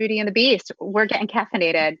Nellis. It's Foodie and the Beast. We're getting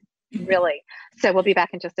caffeinated, really. So we'll be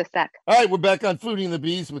back in just a sec. All right, we're back on Foodie and the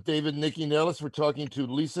Beast with David and Nikki Nellis. We're talking to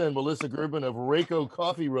Lisa and Melissa Gerben of Reyco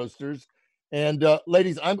Coffee Roasters. And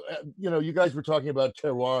ladies, you guys were talking about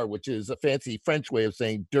terroir, which is a fancy French way of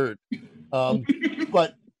saying dirt.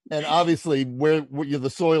 And obviously where the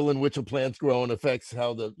soil in which a plant's grown affects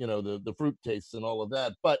how the fruit tastes and all of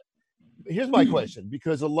that. But here's my question,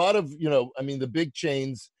 because a lot of, the big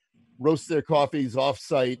chains roast their coffees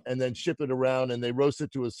off-site and then ship it around, and they roast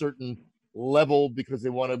it to a certain level because they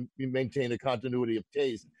want to maintain a continuity of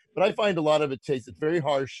taste. But I find a lot of it tastes very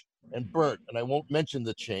harsh and burnt, and I won't mention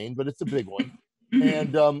the chain, but it's a big one.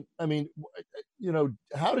 And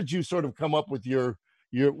how did you sort of come up with your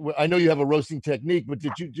I know you have a roasting technique, but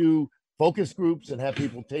did you do focus groups and have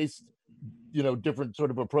people taste, different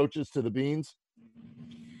sort of approaches to the beans?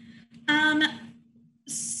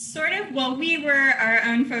 Sort of. Well, we were our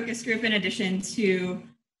own focus group in addition to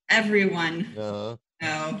everyone.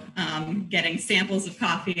 Getting samples of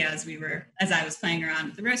coffee as I was playing around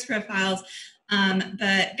with the roast profiles.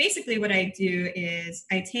 But basically what I do is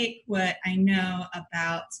I take what I know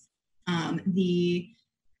about the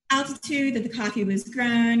altitude that the coffee was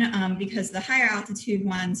grown, because the higher altitude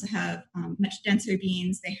ones have much denser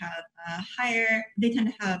beans. They tend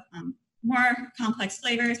to have more complex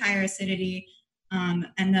flavors, higher acidity. And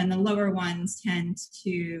then the lower ones tend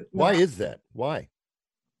to. Why is that? Why?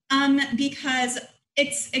 Because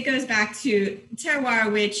it goes back to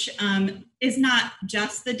terroir, which is not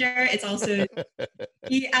just the dirt; it's also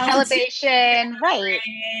the elevation, right?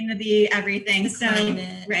 The everything. So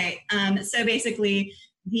right. So basically,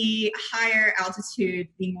 the higher altitude,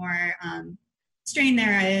 the more strain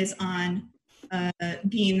there is on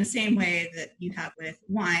being the same way that you have with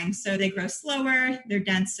wine. So they grow slower, they're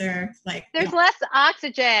denser. There's less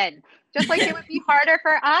oxygen, just like it would be harder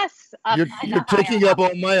for us. You're taking up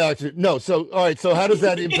all my oxygen. No, so all right. So how does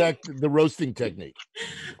that impact the roasting technique?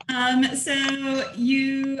 So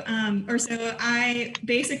I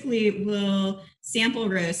basically will sample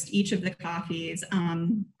roast each of the coffees,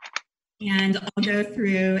 and I'll go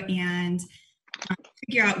through and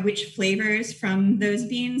figure out which flavors from those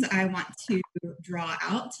beans I want to draw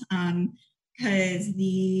out, because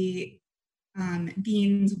the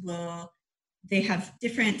beans they have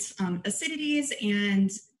different acidities,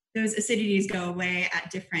 and those acidities go away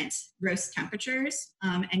at different roast temperatures,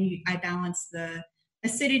 and I balance the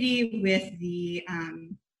acidity with the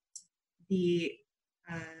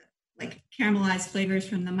caramelized flavors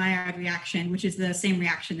from the Maillard reaction, which is the same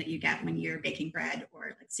reaction that you get when you're baking bread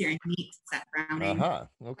or searing meat. It's that browning,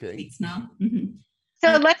 okay, sweet smell. Mm-hmm.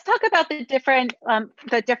 So let's talk about the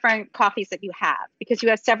different coffees that you have, because you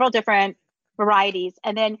have several different varieties,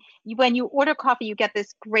 and then when you order coffee, you get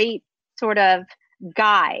this great sort of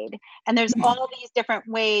guide, and there's all these different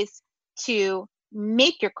ways to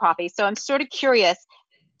make your coffee. So I'm sort of curious.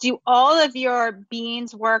 Do all of your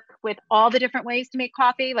beans work with all the different ways to make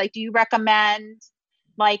coffee? Do you recommend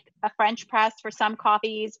a French press for some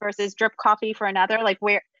coffees versus drip coffee for another?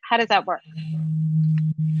 How does that work?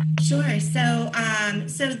 Sure. So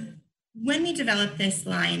when we developed this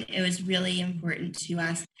line, it was really important to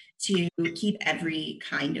us to keep every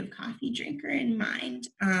kind of coffee drinker in mind.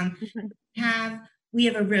 We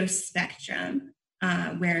have a roast spectrum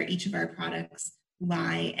where each of our products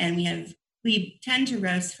lie, and we tend to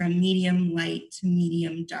roast from medium light to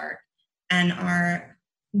medium dark, and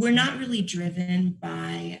we're not really driven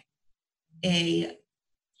by a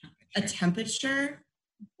temperature.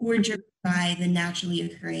 We're driven by the naturally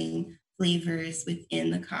occurring flavors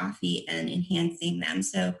within the coffee and enhancing them.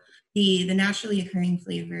 So the naturally occurring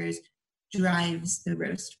flavors drives the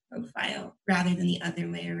roast profile rather than the other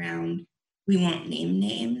way around. We won't name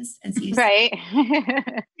names, as you right.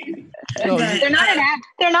 No, they're not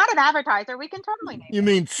an advertiser. We can totally name. You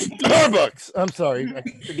mean Starbucks? I'm sorry.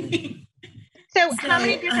 So how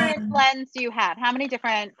many different blends do you have? How many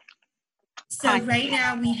different? So right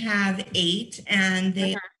now we have 8, and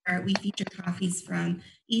we feature coffees from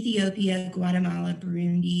Ethiopia, Guatemala,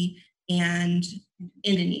 Burundi, and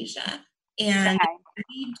Indonesia. And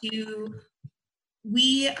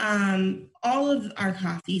all of our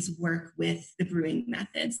coffees work with the brewing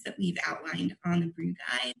methods that we've outlined on the brew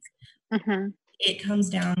guides. It comes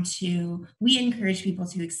down to, we encourage people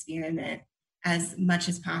to experiment as much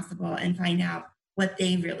as possible and find out what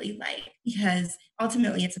they really like, because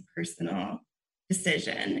ultimately it's a personal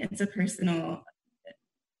decision. It's a personal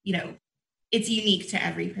it's unique to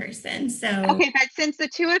every person. So okay, but since the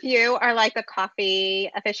two of you are like the coffee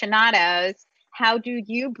aficionados, how do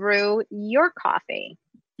you brew your coffee?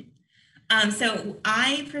 So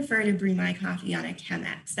I prefer to brew my coffee on a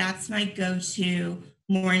Chemex. That's my go-to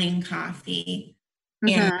morning coffee.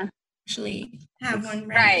 And I actually have one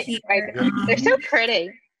right here. Right. They're so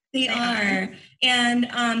pretty. They are.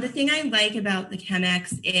 And the thing I like about the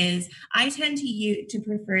Chemex is I tend to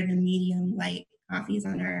prefer the medium light coffees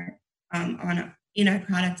on our in our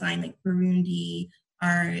product line, like Burundi,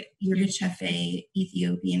 our Yirgacheffe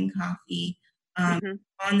Ethiopian coffee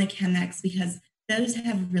on the Chemex, because those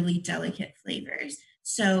have really delicate flavors.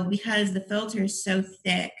 So because the filter is so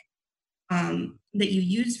thick that you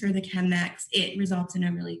use for the Chemex, it results in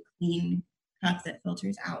a really clean cup that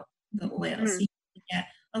filters out the oil. So you get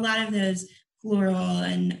a lot of those floral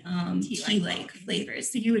and tea-like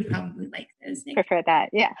flavors. So you would probably like those. Prefer that,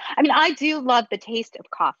 yeah. I mean, I do love the taste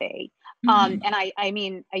of coffee. And I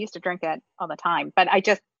mean, I used to drink it all the time, but I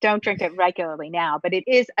just don't drink it regularly now. But it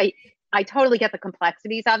is, I totally get the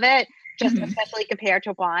complexities of it, just especially compared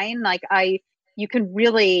to wine. Like you can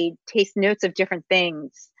really taste notes of different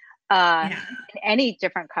things in any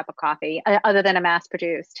different cup of coffee other than a mass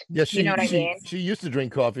produced. Yeah, you know what I mean? She used to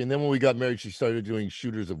drink coffee, and then when we got married, she started doing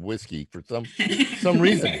shooters of whiskey for some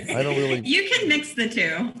reason. I don't really. You can mix the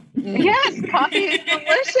two. Yes, coffee is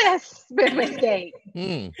delicious with whiskey.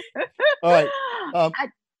 All right. Oh,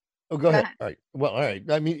 go ahead. All right. Well, all right.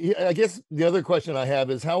 I mean, I guess the other question I have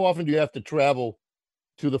is, how often do you have to travel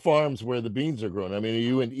to the farms where the beans are grown? I mean, are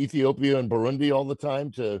you in Ethiopia and Burundi all the time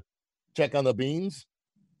to check on the beans?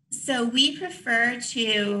 So we prefer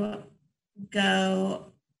to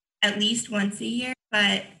go at least once a year,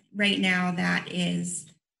 but right now that is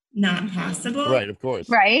not possible. Right, of course.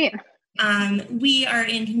 Right. We are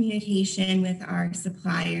in communication with our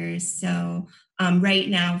suppliers. So right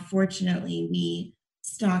now, fortunately, we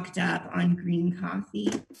stocked up on green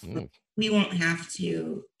coffee. We won't have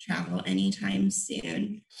to travel anytime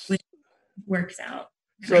soon, which works out.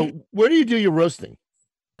 So where do you do your roasting?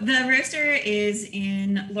 The roaster is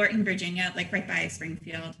in Lorton, Virginia, like right by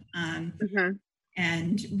Springfield.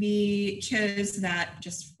 And we chose that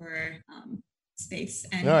just for space.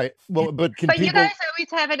 And all right. Well, but you guys always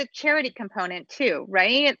have a charity component too,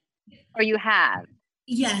 right? Or you have?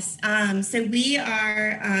 Yes. So we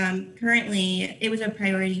are currently, it was a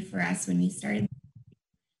priority for us when we started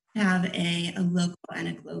to have a local and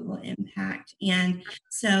a global impact. And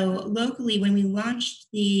so locally, when we launched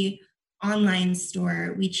the online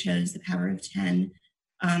store, we chose the Power of 10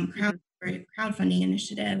 crowdfunding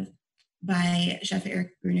initiative by Chef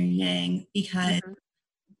Eric Bruner Yang,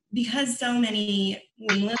 because so many,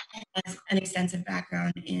 when Melissa has an extensive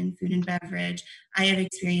background in food and beverage, I have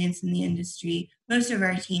experience in the industry, most of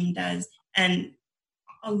our team does, and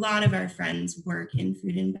a lot of our friends work in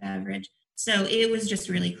food and beverage. So it was just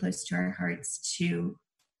really close to our hearts to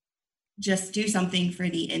just do something for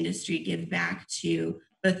the industry, give back to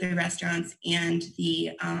both the restaurants and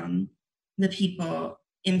the people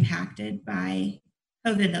impacted by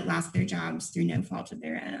COVID that lost their jobs through no fault of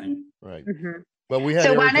their own. Right. Well, we had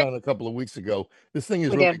Eric on a couple of weeks ago. This thing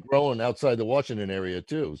is really growing outside the Washington area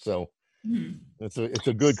too. So it's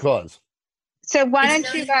a good cause. So why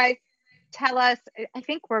don't you guys tell us, I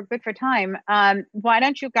think we're good for time. Why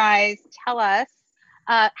don't you guys tell us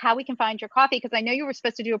how we can find your coffee? Because I know you were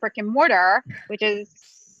supposed to do a brick and mortar, which is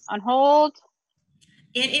on hold.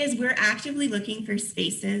 It is. We're actively looking for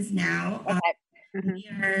spaces now. We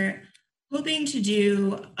are hoping to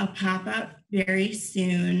do a pop-up very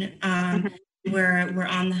soon. We're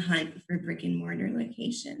on the hunt for brick and mortar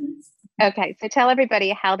locations. Okay, so tell everybody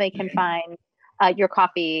how they can find your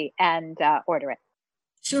coffee and order it.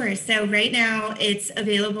 Sure. So right now it's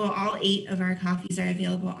available. All 8 of our coffees are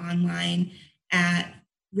available online at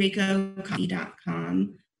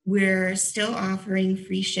reikocoffee.com. We're still offering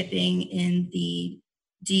free shipping in the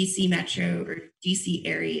DC metro or DC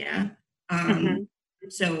area.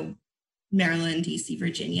 So Maryland, DC,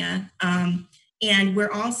 Virginia. And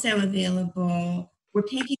we're also available, we're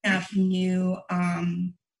picking up new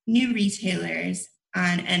retailers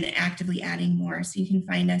and actively adding more. So you can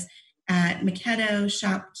find us at Makedo,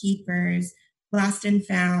 Shopkeepers, Lost and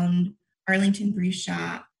Found, Arlington Brew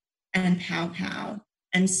Shop, and Pow Pow.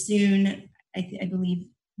 And soon, I believe,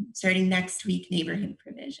 starting next week, Neighborhood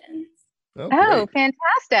Provisions. Oh,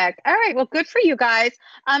 fantastic. All right. Well, good for you guys.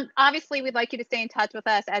 Obviously, we'd like you to stay in touch with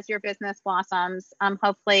us as your business blossoms.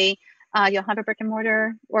 Hopefully, you'll have a brick and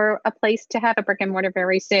mortar or a place to have a brick and mortar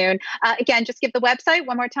very soon. Again, just give the website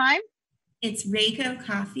one more time. It's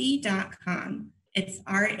reikocoffee.com. It's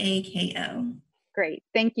RAKO. Great.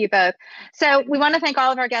 Thank you both. So we want to thank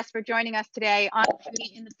all of our guests for joining us today on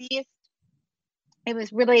Beauty and the Beast. It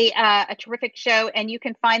was really a terrific show, and you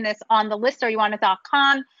can find this on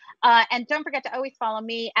thelistareyouwanted.com. And don't forget to always follow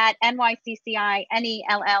me at NYCCI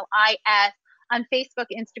NELLIS on Facebook,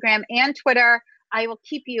 Instagram, and Twitter. I will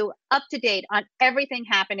keep you up to date on everything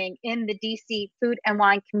happening in the DC food and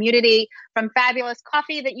wine community, from fabulous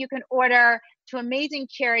coffee that you can order to amazing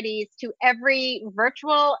charities to every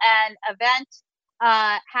virtual and event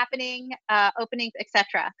happening, openings,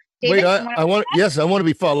 etc. Wait, I want to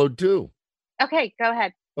be followed too. Okay, go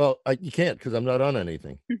ahead. Well, you can't because I'm not on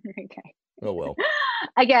anything. Okay. Oh, well.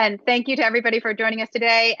 Again, thank you to everybody for joining us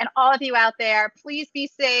today. And all of you out there, please be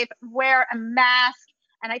safe, wear a mask.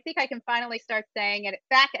 And I think I can finally start saying it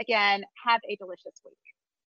back again. Have a delicious week.